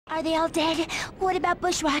Are they all dead? What about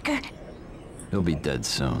Bushwhacker? He'll be dead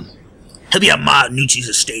soon. He'll be at Ma Gnucci's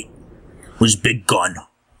estate with his big gun.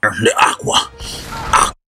 The Aqua.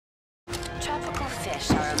 Tropical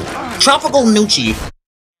fish are Tropical Gnucci.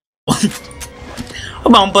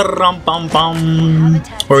 Bum, bum, bum, bum.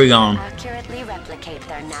 Where are you going? accurately replicate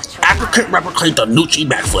their natural Accurately replicate the Gnucci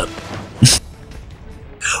backflip.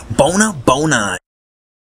 BONA.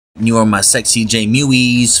 You are my sexy J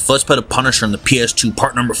Mewies. Let's play the Punisher in the PS2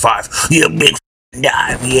 part number 5. You big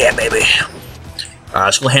dive. Yeah, baby.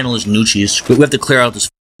 Let's go handle his Gnucci's. We have to clear out this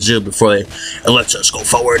zoo before it lets us go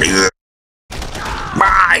forward. He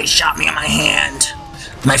shot me in my hand.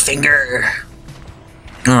 My finger.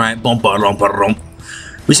 Alright, bump.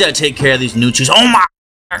 We just gotta take care of these Gnucci's. Oh my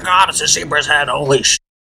god, it's a zebra's head. Holy shit.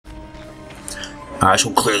 Alright, so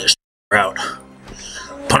we'll clear this out.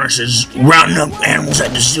 Punisher's rounding up animals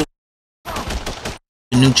at the zoo.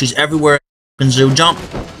 Gnucci's everywhere in the zoo. Jump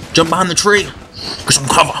behind the tree. Get some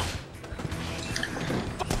cover.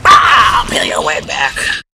 I'll peel your way back.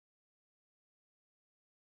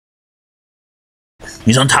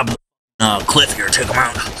 He's on top of the cliff here. Take him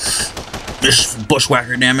out. This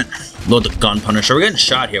Bushwhacker, damn it. Load the gun, Punisher. We're getting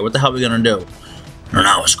shot here. What the hell are we gonna do? I don't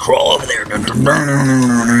know. Let's crawl over there.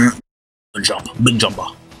 Jump. Big jumper.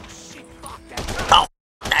 Oh,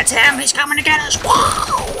 that's him. He's coming to get us.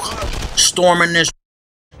 Whoa. Storming this.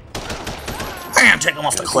 Bam, take him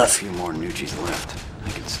off the cliff. A few more Gnucci's left. I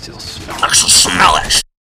can still smell it. I can smell it.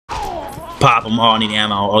 Pop them. Oh, I need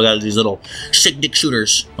ammo. I got these little sick dick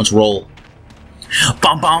shooters. Let's roll.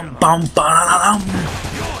 Bum.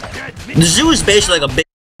 The zoo is basically like a big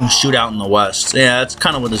shootout in the West. Yeah, that's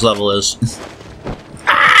kind of what this level is.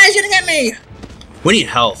 He's gonna get me! We need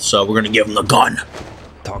health, so we're gonna give him the gun.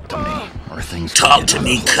 Talk to me, or things. Talk to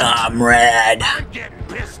me, comrade.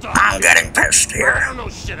 I'm getting pissed here. I don't know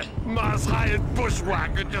shit. Ma's hired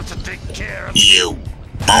Bushwhacker just to take care of you.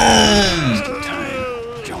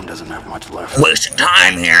 Joan doesn't have much left. Wasting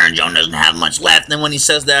time here, and Joan doesn't have much left. And when he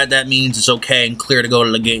says that, that means it's okay and clear to go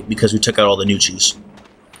to the gate because we took out all the Gnucci's.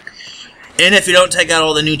 And if you don't take out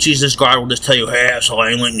all the Gnucci's, this guard will just tell you, hey, so I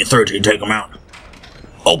ain't letting you through till you take them out.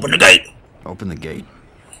 Open the gate. Open the gate.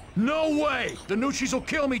 No way! The Gnucci's will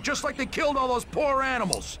kill me just like they killed all those poor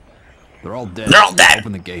animals. They're all dead. They're all dead.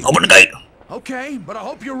 Open the gate. Open the gate. Okay, but I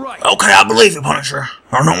hope you're right. Okay, I believe you, Punisher.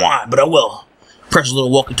 I don't know why, but I will. Press the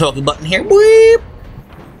little walkie-talkie button here. Weep.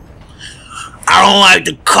 I don't like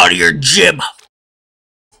the cut of your jib.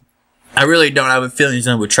 I really don't have a feeling he's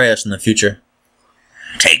gonna betray us in the future.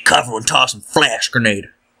 Take cover and toss some flash grenade.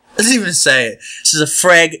 It doesn't even say it. This is a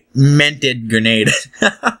fragmented grenade.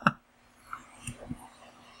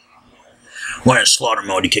 We're in slaughter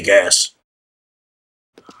mode, you kick ass.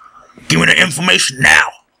 Give me the information now.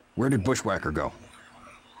 Where did Bushwhacker go?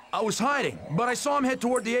 I was hiding, but I saw him head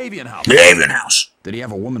toward the avian house. The avian house. Did he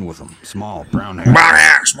have a woman with him? Small, brown hair. Brown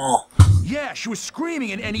hair, small. Yeah, she was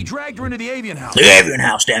screaming and he dragged her into the avian house. The avian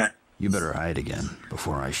house, damn it. You better hide again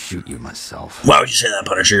before I shoot you myself. Why would you say that,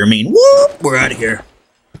 Punisher? You're mean. Whoop! We're out of here.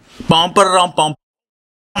 Bum, ba-da-dum, bum.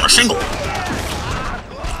 On a single.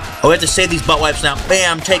 Oh, we have to save these butt wipes now.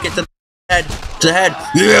 Bam, take it to the head. To the head.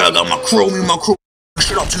 Yeah, I got my crew. Me and my crew.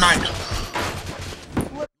 Shit up tonight.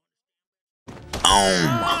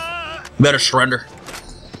 Better surrender.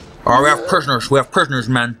 Alright, we have prisoners. We have prisoners,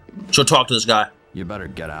 men. So talk to this guy. You better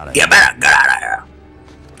get out of here. You better get out of here.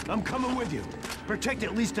 I'm coming with you. Protect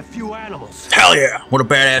at least a few animals. Hell yeah. What a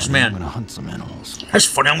badass I'm man. gonna hunt some animals. That's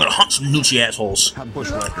funny. I'm gonna hunt some Gnucci assholes. How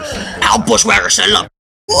Bushwhacker said. How Bushwhacker said, look.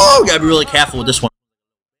 Whoa, gotta be really careful with this one.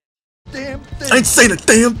 Damn thing. I ain't saying a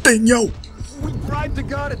damn thing, yo. We bribed the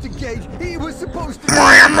guard at the gate. He was supposed to.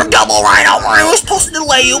 I'm the double rhino. I was supposed to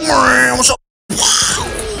delay you. What's up?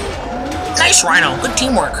 Nice rhino. Good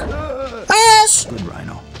teamwork. Yes. Good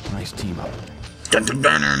rhino. Nice team up. Dun, dun,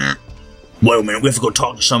 dun, dun, dun. Wait a minute. We have to go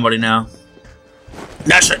talk to somebody now.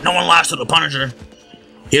 That's it. No one lies to the Punisher.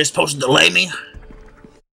 He was supposed to delay me.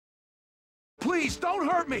 Please don't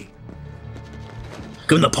hurt me.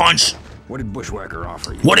 Give him the punch. What did Bushwhacker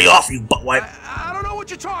offer you? What do you offer, you butt wipe? I don't know what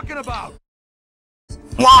you're talking about.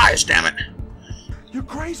 Lies, damn it. You're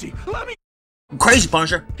crazy. Let me. Crazy,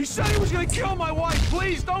 Punisher. He said he was gonna kill my wife.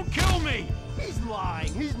 Please don't kill me. He's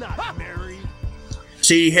lying. He's not married.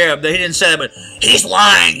 See here, he didn't say that, but he's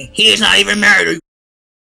lying. He is not even married.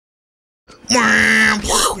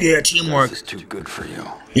 Yeah, teamwork. This is too good for you.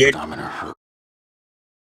 Yeah. I'm gonna hurt.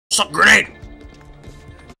 Suck grenade.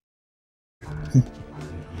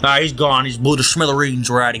 Alright, he's gone. He's blew to smithereens.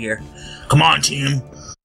 We're out of here. Come on, team.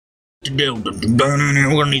 What to do? We're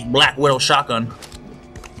gonna need Black Widow shotgun.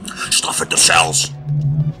 Stuff at the cells.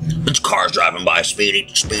 There's cars driving by.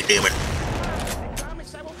 Speed demon.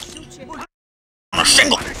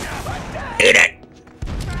 Shingle! Eat it!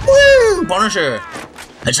 Woo! Punisher!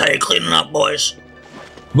 That's how you clean it up, boys.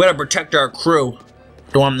 We gotta protect our crew.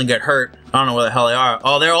 Don't want them to get hurt. I don't know where the hell they are.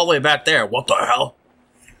 Oh, they're all the way back there. What the hell?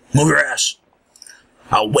 Move your ass.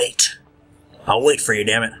 I'll wait. I'll wait for you,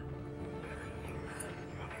 damn it.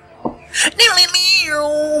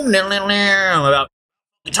 About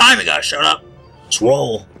the time you gotta shut up. Let's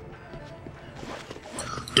roll.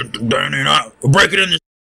 We're breaking in this.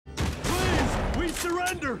 Please, we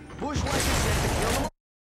surrender. Bushwhacker said to kill him.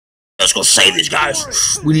 Let's go save these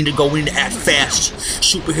guys. We need to go. We need to act fast.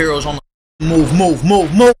 Superheroes on the move, move,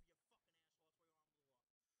 move, move.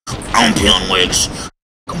 I'm peeling wigs.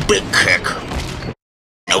 Big kick.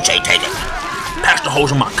 No, take it. Pass the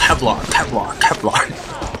hose on my Kevlar.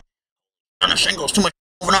 On the shingles, too much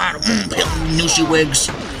moving on. Peeling Gnucci wigs.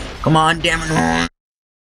 Come on, damn it.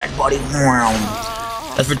 Buddy.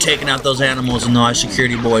 That's for taking out those animals and the high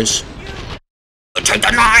security boys. Take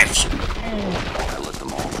the knives!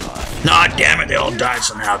 Nah, damn it, they all died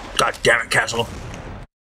somehow. God damn it, Castle.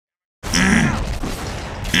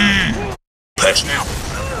 Pissed now.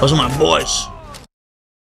 Those are my boys.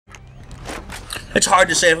 It's hard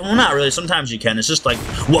to say. Well, not really. Sometimes you can. It's just like,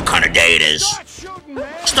 what kind of day it is.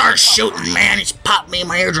 Start shooting, man. He's popped me in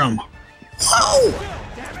my eardrum. Whoa!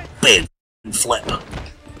 Big flip.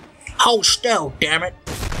 Hold still, damn it.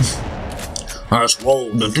 Alright, let's roll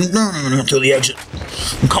through the exit.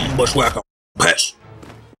 I'm coming, Bushwhacker. Piss.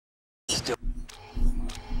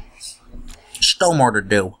 Still more to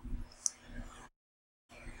do.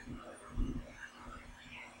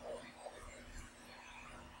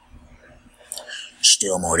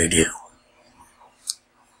 Still more to do.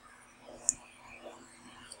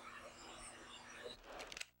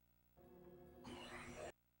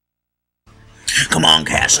 Come on,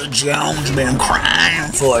 Castle Jones, been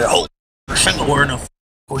crying for you. Oh, single we're in a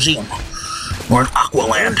museum. We're in Aqua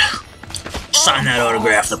land. Sign that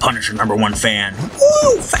autograph, the Punisher #1 fan.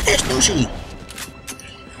 Woo, fast Gnucci.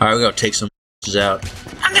 Alright, we gotta take some out.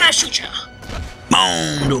 I'm gonna shoot you.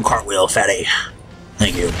 Boom, do a cartwheel, fatty.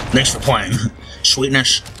 Thank you. Thanks for playing.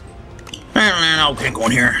 Sweetness. No, can't go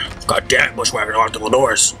in here. God damn it, Bushwhacker, locked all the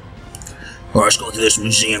doors. Alright, let's go through this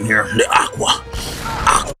museum here. The Aqua.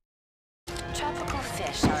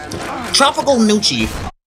 Tropical Gnucci.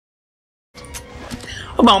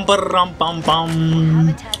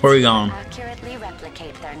 Where are we going?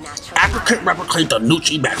 Accurately replicate the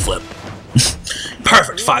Gnucci backflip.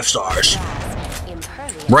 Perfect, 5 stars.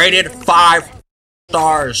 Rated 5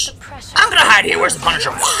 stars. I'm gonna hide here. Where's the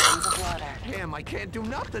Punisher? Damn, I can't do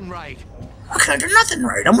nothing right. I can't do nothing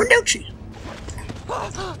right. I'm with Gnucci.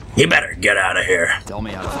 You better get out of here. Tell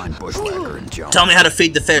me how to find Bushwhacker and Joan. Tell me how to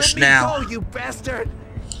feed the fish now. Let me go, you bastard.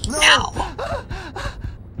 Now.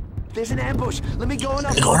 There's an ambush. Let me go and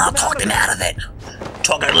You're going up, talking out of it.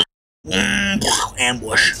 Talking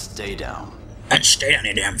ambush. Stay down. And stay on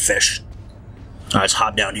you damn fish. Alright, let's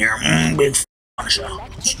hop down here. Big Punisher.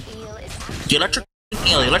 The electric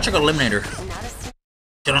eel, the electric eliminator.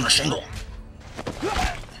 Get on a shingle.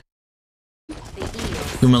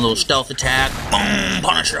 Give him a little stealth attack. Boom!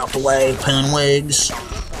 Punisher out the way. Peeling wigs.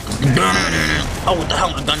 Oh, what the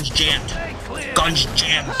hell? My gun's jammed. Gun's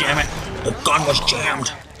jammed, damn it. The gun was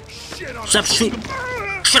jammed. Stop shooting.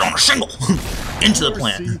 Shit on a shingle. Into the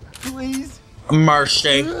plant.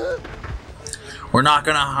 Mercy. We're not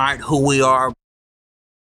gonna hide who we are.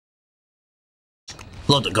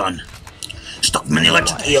 Load the gun. Stop him in the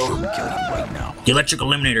electric eel. The electric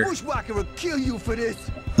eliminator. Bushwhacker will kill you for this.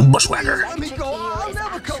 Bushwhacker. Let me go. I'll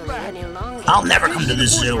never come back. I'll never come to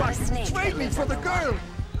this zoo. Trade me for the girl.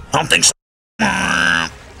 I don't think so.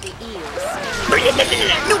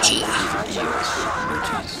 Gnucci.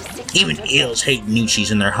 Even eels hate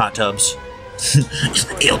Gnucci's in their hot tubs.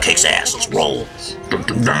 Eel kicks ass. Let's roll.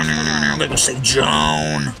 Gotta go save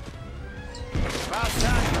Joan.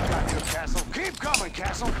 Keep coming,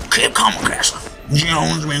 Castle. Keep coming, Castle.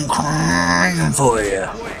 Joan's been crying for you.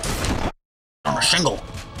 On a shingle.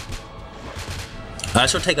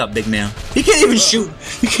 Let's go take out Big Man. He can't even shoot.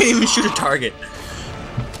 He can't even shoot a target.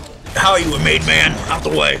 How are you, a made man? Out the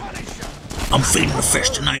way. I'm feeding the fish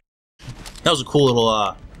tonight. That was a cool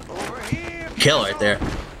little kill right there.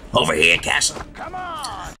 Over here, Castle. Come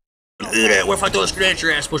on. Look at that. What if I throw a grenade at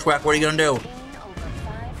your ass, Bushwhacker? What are you gonna do?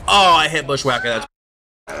 Oh, I hit Bushwhacker.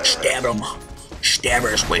 That's stab him.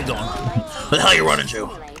 Stabbers. Where you going? Where the hell are you running to?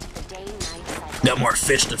 Got more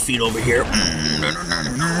fish to feed over here.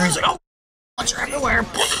 He's like, oh, what's everywhere?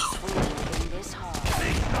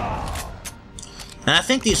 And I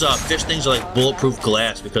think these fish things are like bulletproof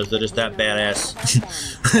glass because they're just that badass.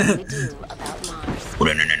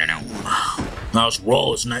 No. Now let's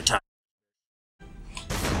roll. It's nighttime.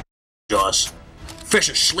 Jaws. Fish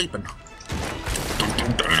is sleeping.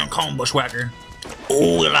 Call him Bushwhacker.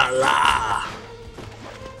 Ooh la la.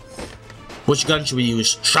 Which gun should we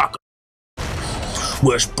use? Shotgun.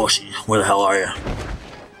 Where's Bushy? Where the hell are you?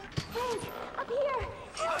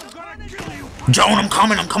 Joan, I'm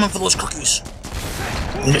coming for those cookies.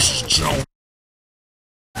 This is Joan.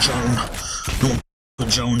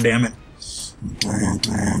 Joan, damn it.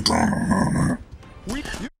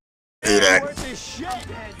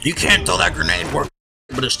 You can't throw that grenade,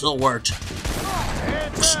 but it still worked.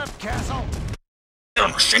 Get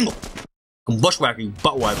on a shingle. Bushwhacker, you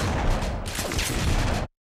butt wipe.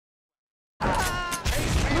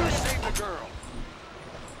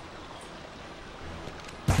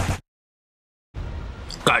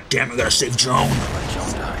 God damn it, I gotta save Joan.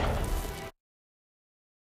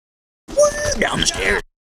 Down the stairs.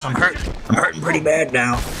 I'm hurt. I'm hurting pretty bad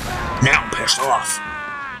now. Now I'm pissed off.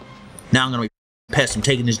 Now I'm gonna be pissed. I'm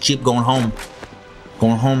taking this Jeep going home.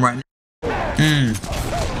 Going home right now.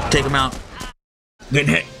 Take him out. Getting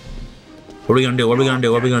hit. What are we gonna do? What are we gonna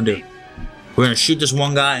do? What are we gonna do? We're gonna shoot this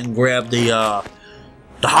one guy and grab the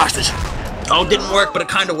hostage. Oh, it didn't work, but it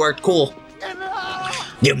kinda worked. Cool.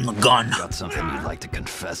 Give him the gun. Got something you'd like to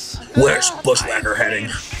confess? Where's Bushwhacker heading?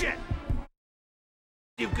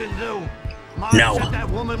 You can do. No. That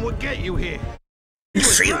woman would get you here.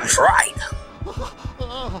 She was right.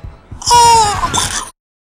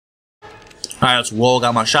 Alright, let's roll.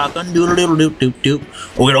 Got my shotgun. Doodle doodle doop doop doop.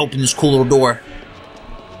 We're gonna open this cool little door.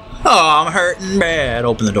 Oh, I'm hurting bad.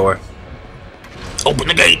 Open the door. Open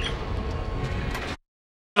the gate.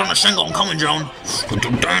 On the shingle, I'm coming, Joan.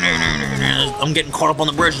 I'm getting caught up on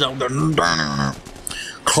the bridge though.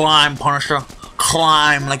 Climb, Punisher.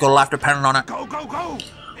 Climb like your life depended on it. Go, go, go!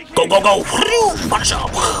 Go, go, go! Punisher!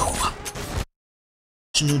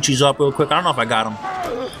 Gnucci's up real quick. I don't know if I got him.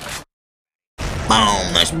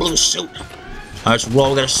 Boom! Nice blue suit. Alright, let's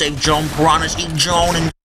roll. We gotta save Joan. Piranhas eat Joan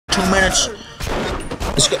in 2 minutes.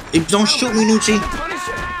 Let's go. Don't shoot me, Gnucci.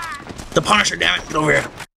 The Punisher, damn it. Get over here.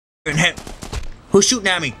 Getting hit. Who's shooting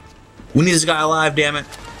at me? We need this guy alive, damn it.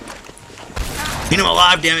 Need him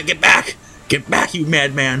alive, damn it. Get back. Get back, you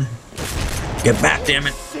madman. Get back, damn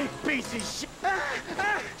it.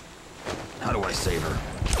 How do I save her?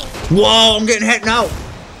 Whoa, I'm getting hit. No.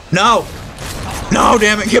 No. No,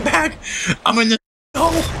 damn it. Get back. I'm in the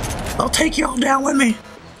hole. I'll take y'all down with me.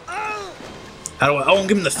 How do I? Oh, I'm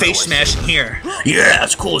giving the face smash in here. Yeah,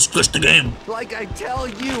 that's cool. Let's glitch the game. Like I tell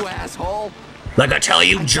you, asshole. Like I tell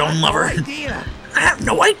you, Joan lover. I have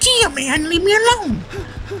no idea, man. Leave me alone.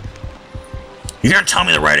 You're gonna tell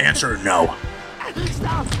me the right answer or no?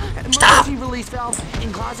 Stop! Stop! Emergency release valve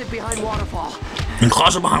in closet behind waterfall. In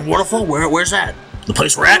closet behind waterfall? Where's that? The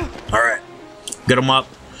place we're at? Alright. Get him up.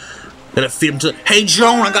 Gotta feed him to... Hey,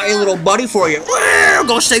 Joan, I got your little buddy for you.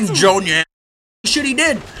 Go save Joan, yeah. Shit, he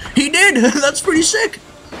did. He did. That's pretty sick.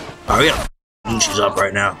 Alright, she's up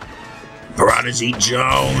right now. Piranhas eat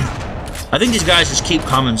Joan. I think these guys just keep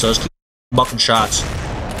coming, so let's keep bucking shots.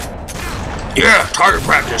 Yeah, target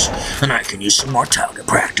practice. And I can use some more target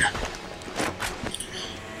practice.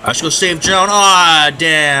 I should go save Joan. Ah,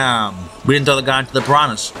 damn. We didn't throw the guy into the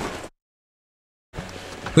piranhas.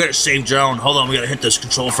 We gotta save Joan. Hold on, we gotta hit this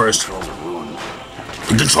control first.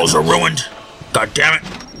 The controls are ruined. God damn it.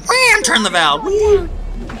 Man, turn the valve.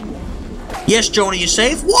 Yes, Joan, are you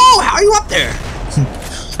safe? Whoa, how are you up there?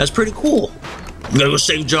 That's pretty cool. We gotta go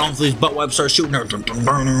save Joan before these butt wipes start shooting her. I'm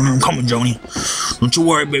coming, Joni. Don't you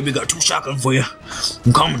worry, baby. Got 2 shotguns for you.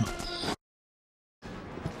 I'm coming.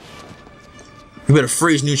 You better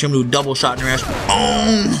freeze Gnucci. I'm gonna do a double shot in your ass.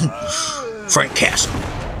 Boom! Frank Castle.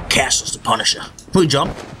 Castle's the Punisher. Will he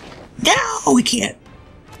jump? No, he can't.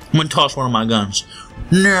 I'm gonna toss one of my guns.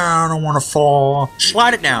 No, I don't want to fall.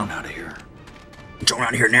 Slide it down. Out of here. Joan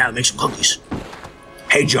out of here now to make some cookies.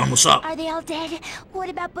 Hey, Joan, what's up? Are they all dead? What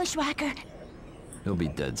about Bushwhacker? He'll be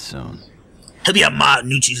dead soon. He'll be at Ma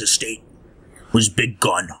Gnucci's estate with his big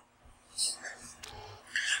gun.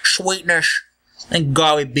 Sweetness. Thank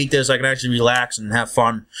God we beat this. I can actually relax and have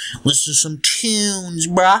fun. Listen to some tunes,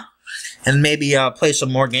 bruh. And maybe play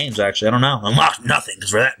some more games, actually. I don't know. Unlock nothing,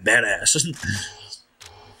 because we're that badass.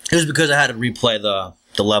 It was because I had to replay the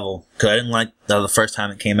level, because I didn't like the first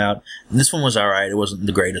time it came out. And this one was alright. It wasn't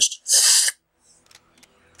the greatest.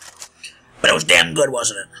 But it was damn good,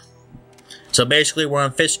 wasn't it? So basically, we're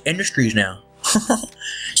on Fish Industries now.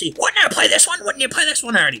 See, wouldn't I play this one? Wouldn't you play this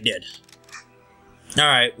one? I already did.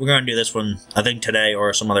 Alright, we're gonna do this one, I think today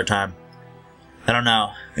or some other time. I don't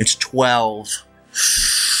know. It's 12.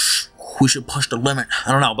 We should push the limit.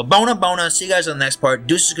 I don't know. But bona. See you guys on the next part.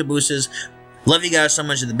 Deuces cabooses. Love you guys so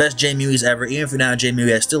much. You're the best J-Mewies ever. Even if you're not a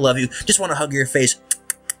J-Mewie, I still love you. Just want to hug your face.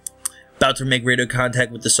 About to make radio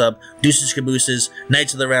contact with the sub. Deuces cabooses.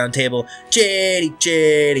 Knights of the Round Table. Chitty,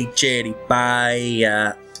 chitty, chitty.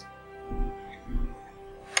 Bye.